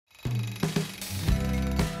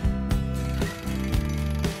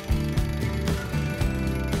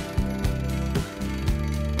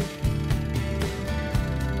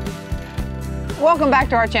Welcome back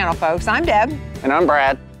to our channel, folks. I'm Deb. And I'm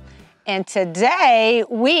Brad. And today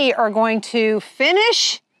we are going to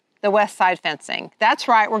finish the west side fencing. That's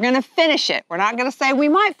right, we're gonna finish it. We're not gonna say we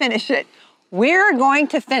might finish it. We're going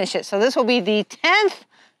to finish it. So this will be the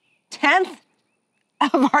 10th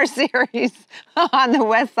of our series on the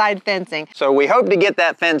west side fencing. So we hope to get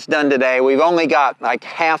that fence done today. We've only got like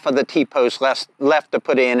half of the T-posts left to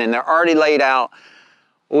put in, and they're already laid out.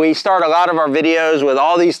 We start a lot of our videos with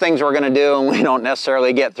all these things we're gonna do, and we don't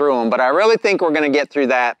necessarily get through them, but I really think we're gonna get through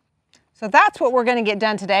that. So that's what we're gonna get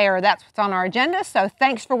done today, or that's what's on our agenda. So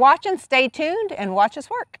thanks for watching, stay tuned, and watch us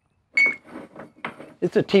work.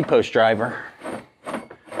 It's a T-post driver.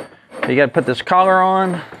 You gotta put this collar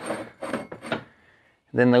on,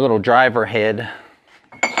 then the little driver head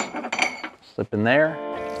slip in there.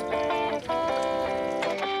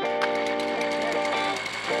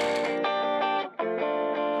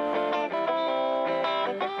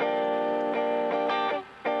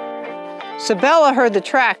 So Bella heard the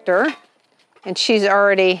tractor, and she's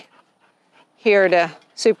already here to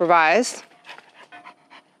supervise.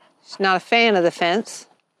 She's not a fan of the fence.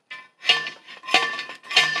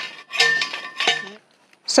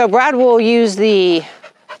 So Brad will use the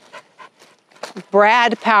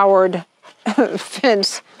Brad-powered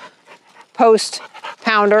fence post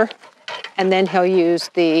pounder, and then he'll use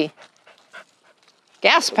the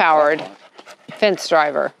gas-powered fence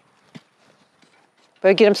driver.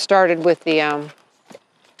 But get him started with the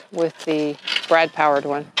Brad-powered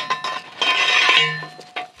one.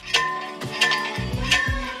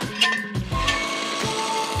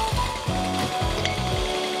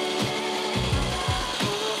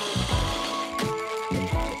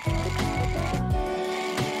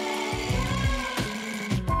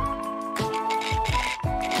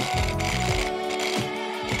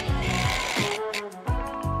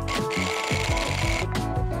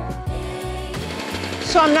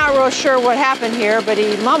 So I'm not real sure what happened here, but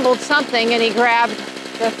he mumbled something and he grabbed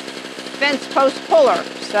the fence post puller.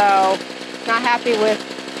 So not happy with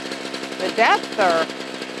the depth, or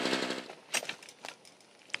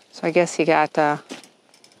so I guess he got the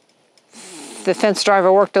fence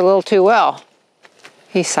driver worked a little too well.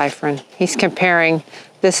 He's ciphering. He's comparing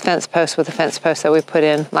this fence post with the fence post that we put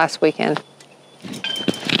in last weekend.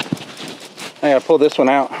 I gotta pull this one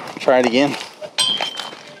out, try it again.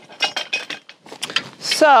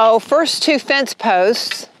 So first two fence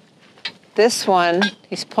posts, this one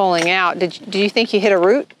he's pulling out. Do you think you hit a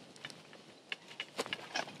root?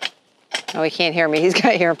 Oh, he can't hear me. He's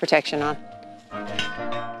got hearing protection on.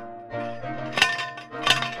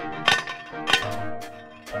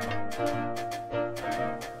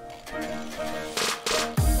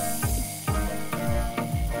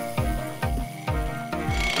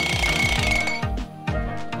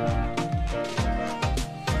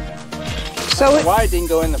 So why it didn't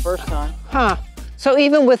go in the first time? Huh. So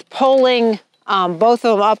even with pulling both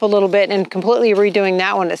of them up a little bit and completely redoing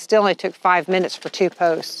that one, it still only took 5 minutes for two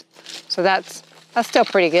posts. So that's still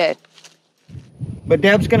pretty good. But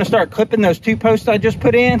Deb's gonna start clipping those two posts I just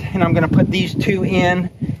put in, and I'm gonna put these two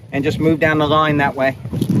in and just move down the line that way.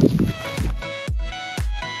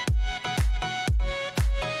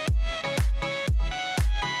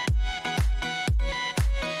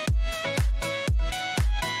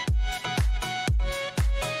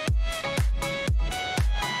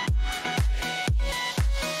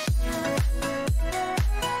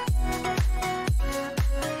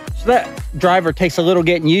 So that driver takes a little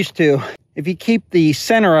getting used to. If you keep the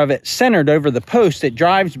center of it centered over the post, it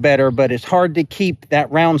drives better, but it's hard to keep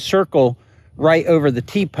that round circle right over the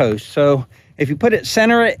T-post. So if you put it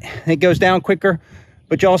center it goes down quicker.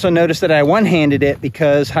 But you also notice that I one-handed it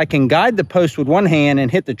because I can guide the post with one hand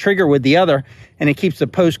and hit the trigger with the other, and it keeps the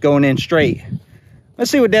post going in straight.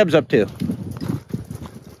 Let's see what Deb's up to.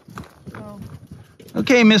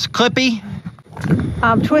 Okay, Miss Clippy.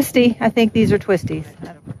 Twisty. I think these are twisties.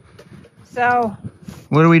 So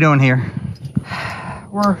what are we doing here?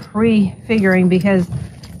 we're refiguring because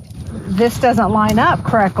this doesn't line up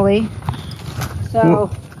correctly.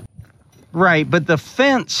 So right, but the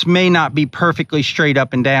fence may not be perfectly straight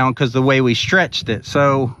up and down because the way we stretched it.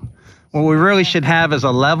 So what we really should have is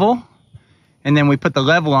a level, and then we put the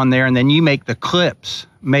level on there, and then you make the clips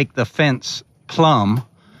make the fence plumb.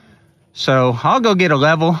 So I'll go get a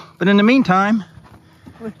level, but in the meantime,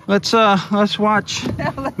 let's watch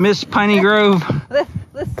Miss Piney Grove. Let's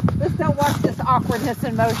don't watch this awkwardness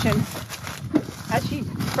in motion as she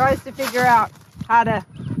tries to figure out how to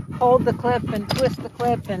hold the clip and twist the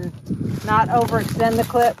clip and not overextend the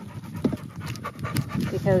clip.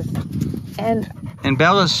 And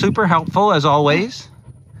Bella's super helpful as always.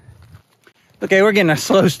 Okay, we're getting a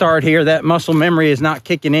slow start here. That muscle memory is not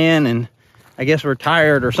kicking in, and I guess we're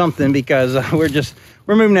tired or something because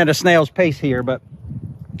we're moving at a snail's pace here. But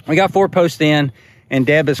we got 4 posts in, and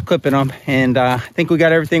Deb is clipping them, and I think we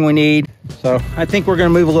got everything we need. So I think we're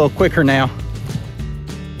gonna move a little quicker now.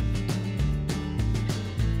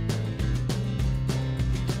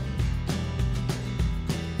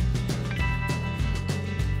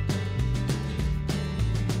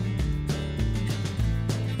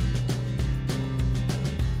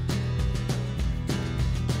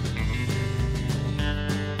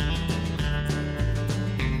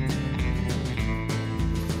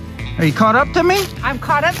 Are you caught up to me? I'm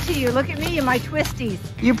caught up to you. Look at me and my twisties.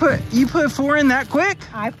 You put 4 in that quick?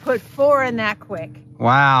 I put 4 in that quick.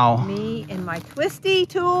 Wow. Me and my twisty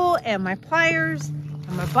tool and my pliers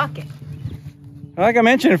and my bucket. Like I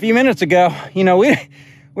mentioned a few minutes ago, you know, we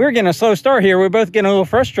were getting a slow start here. We're both getting a little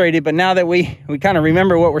frustrated, but now that we kind of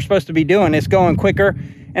remember what we're supposed to be doing, it's going quicker.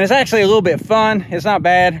 And it's actually a little bit fun. It's not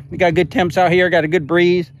bad. We got good temps out here, got a good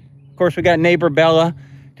breeze. Of course, we got neighbor Bella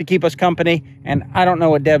to keep us company. And I don't know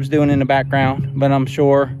what Deb's doing in the background, but I'm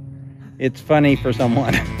sure it's funny for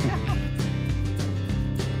someone.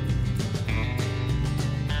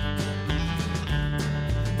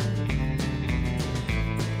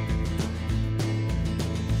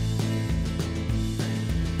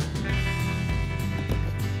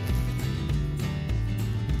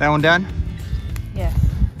 That one done? Yes.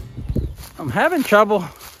 I'm having trouble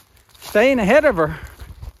staying ahead of her.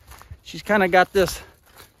 She's kind of got this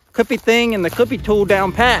clippy thing and the clippy tool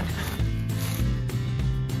down pat.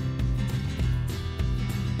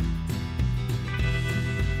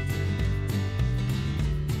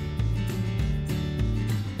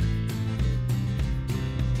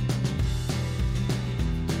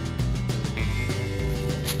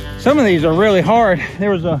 Some of these are really hard. There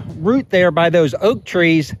was a root there by those oak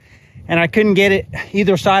trees, and I couldn't get it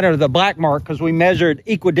either side of the black mark because we measured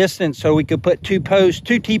equidistant so we could put 2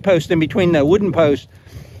 T-posts in between the wooden posts.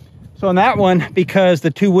 So on that one, because the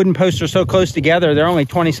 2 wooden posts are so close together, they're only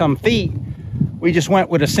 20-some feet, we just went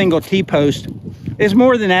with a single T-post. It's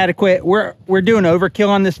more than adequate. We're doing overkill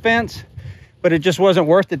on this fence, but it just wasn't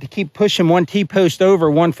worth it to keep pushing 1 T-post over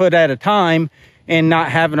 1 foot at a time and not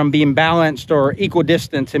having them being balanced or equal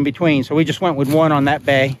distance in between. So we just went with 1 on that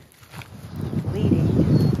bay. Bleeding.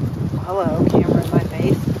 Hello, camera in my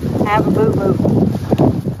face. Have a boo-boo.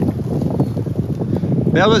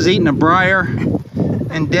 Bella's eating a briar,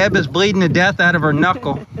 and Deb is bleeding to death out of her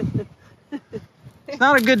knuckle. It's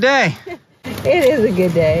not a good day. It is a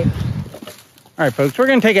good day. All right, folks, we're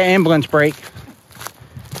gonna take an ambulance break.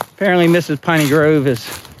 Apparently Mrs. Piney Grove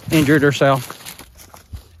has injured herself.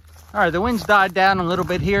 All right, the wind's died down a little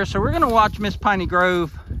bit here, so we're gonna watch Miss Piney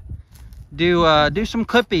Grove do some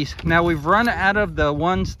clippies. Now we've run out of the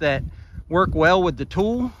ones that work well with the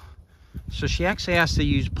tool, so she actually has to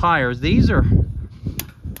use pliers. These are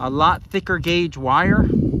a lot thicker gauge wire,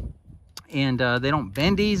 and they don't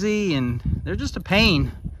bend easy, and they're just a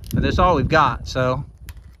pain, but that's all we've got. So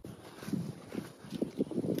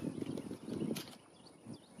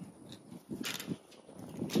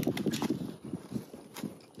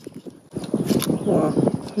Well,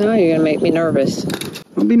 now you're gonna make me nervous.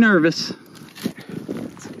 don't be nervous.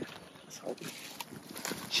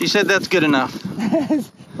 She said that's good enough.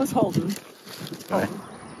 Let's hold them.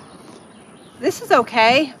 This is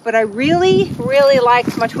okay, but I really, really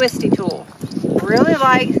like my twisty tool. Really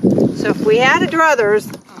like, so if we had a druthers,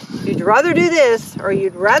 you'd rather do this or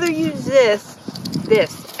you'd rather use this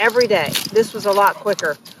every day. This was a lot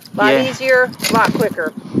quicker, a lot easier, a lot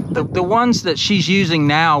quicker. The ones that she's using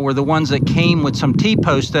now were the ones that came with some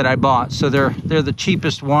T-posts that I bought. So they're the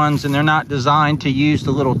cheapest ones, and they're not designed to use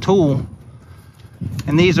the little tool.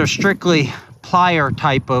 And these are strictly plier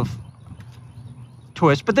type of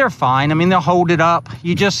twist, but they're fine. I mean, they'll hold it up.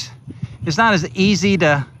 It's not as easy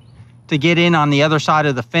to get in on the other side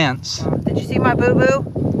of the fence. Did you see my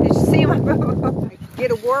boo-boo? Did you see my boo-boo? I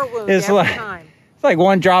get a war wound every time. It's like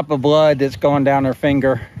 1 drop of blood that's going down her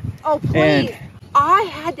finger. Oh, please. I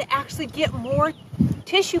had to actually get more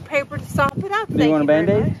tissue paper to sop it up. Do you want a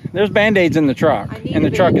Band-Aid? There's Band-Aids in the truck, and the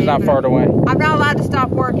truck is not far away. I'm not allowed to stop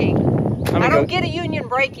working. I don't get a union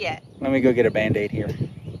break yet. Let me go get a Band-Aid here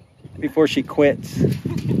before she quits.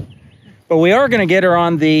 But we are going to get her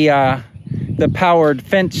on the powered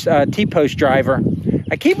fence T-post driver.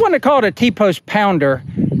 I keep wanting to call it a T-post pounder,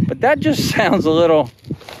 but that just sounds a little,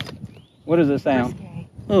 what does it sound? Risque.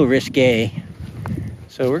 A little risque.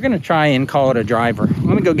 So we're gonna try and call it a driver. I'm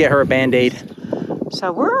gonna go get her a Band-Aid.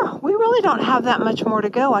 So we really don't have that much more to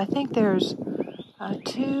go. I think there's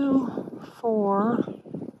 2, 4,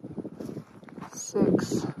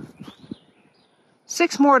 6,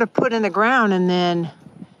 6 more to put in the ground, and then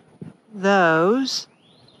those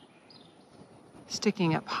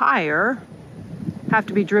sticking up higher have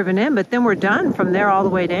to be driven in, but then we're done from there all the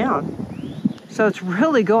way down. So it's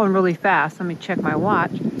really going really fast. Let me check my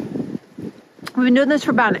watch. We've been doing this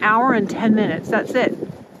for about 1 hour and 10 minutes. That's it.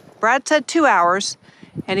 Brad said 2 hours,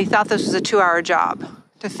 and he thought this was a 2-hour job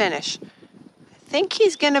to finish. I think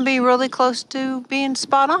he's going to be really close to being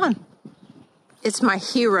spot on. It's my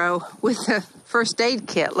hero with the first aid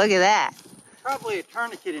kit. Look at that. Probably a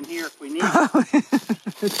tourniquet in here if we need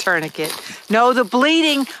it. The tourniquet. No, the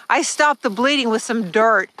bleeding. I stopped the bleeding with some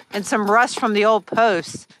dirt and some rust from the old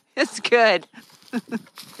posts. It's good.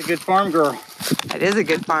 It's a good farm girl. That is a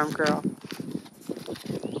good farm girl.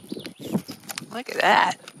 Look at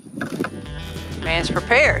that. Man's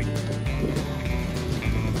prepared.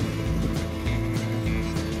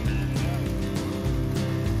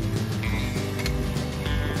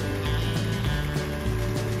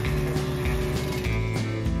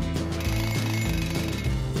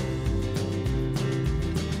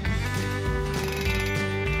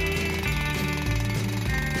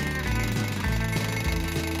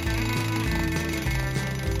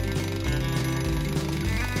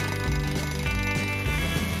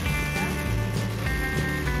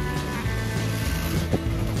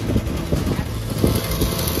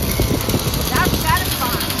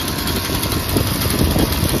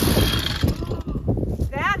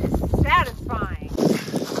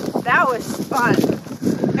 Fun.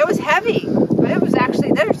 It was heavy, but it was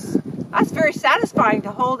actually, that's very satisfying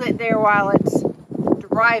to hold it there while it's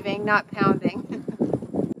driving, not pounding.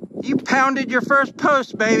 You pounded your first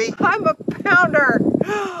post, baby. I'm a pounder.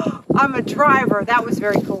 I'm a driver. That was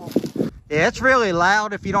very cool. Yeah, it's really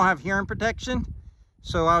loud if you don't have hearing protection.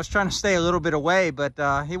 So I was trying to stay a little bit away, but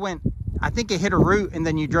it went, I think it hit a root and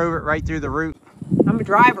then you drove it right through the root. I'm a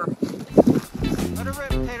driver. Let her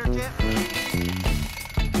rip, Tater Chip.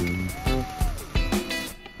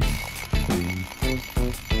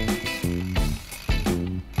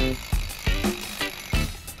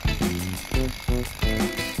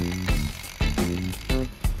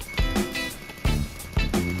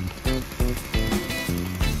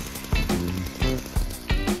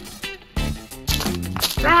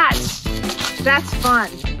 That's fun.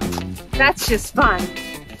 That's just fun.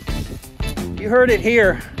 You heard it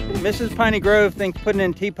here. Mrs. Piney Grove thinks putting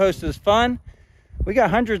in T-posts is fun. We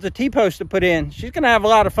got hundreds of T-posts to put in. She's gonna have a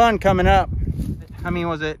lot of fun coming up. I mean,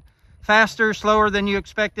 was it faster, slower than you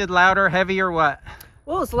expected, louder, heavier, what?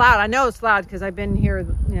 Well, it's loud. I know it's loud because I've been here,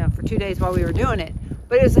 for 2 days while we were doing it.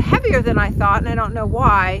 But it was heavier than I thought, and I don't know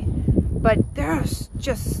why. But there's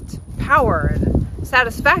just power and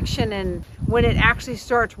satisfaction, and when it actually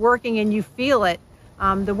starts working and you feel it.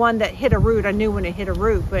 The one that hit a root, I knew when it hit a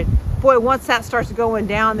root, but boy, once that starts going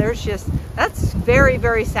down, that's very,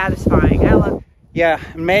 very satisfying. I love it. Yeah,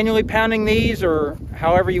 manually pounding these, or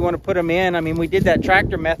however you want to put them in. I mean, we did that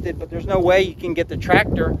tractor method, but there's no way you can get the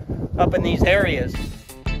tractor up in these areas.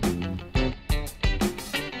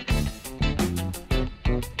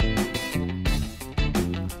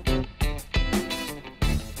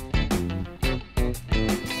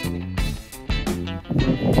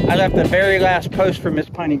 I left the very last post for Miss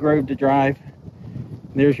Piney Grove to drive.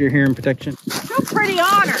 There's your hearing protection. So pretty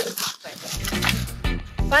honored.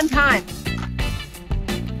 Fun time.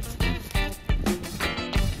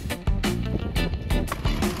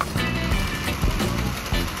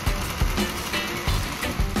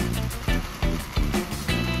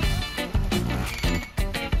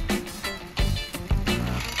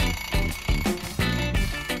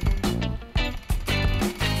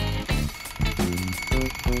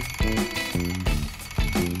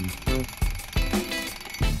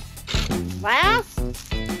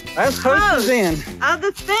 Last post is in. Of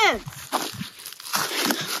the fence.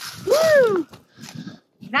 Woo!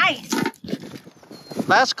 Nice.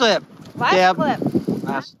 Last clip. Last clip.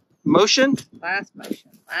 Last motion. Last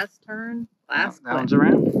motion. Last turn. Last clip. That one's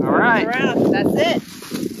around. All right. Around. That's it.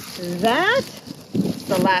 That's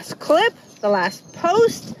the last clip, the last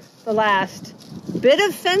post, the last bit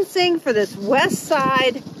of fencing for this west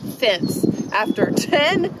side fence after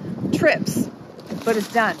 10 trips. But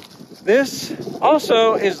it's done. This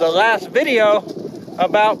also is the last video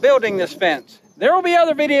about building this fence. There will be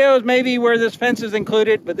other videos maybe where this fence is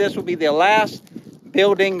included, but this will be the last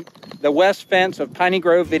building the west fence of Piney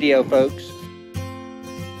Grove video, folks.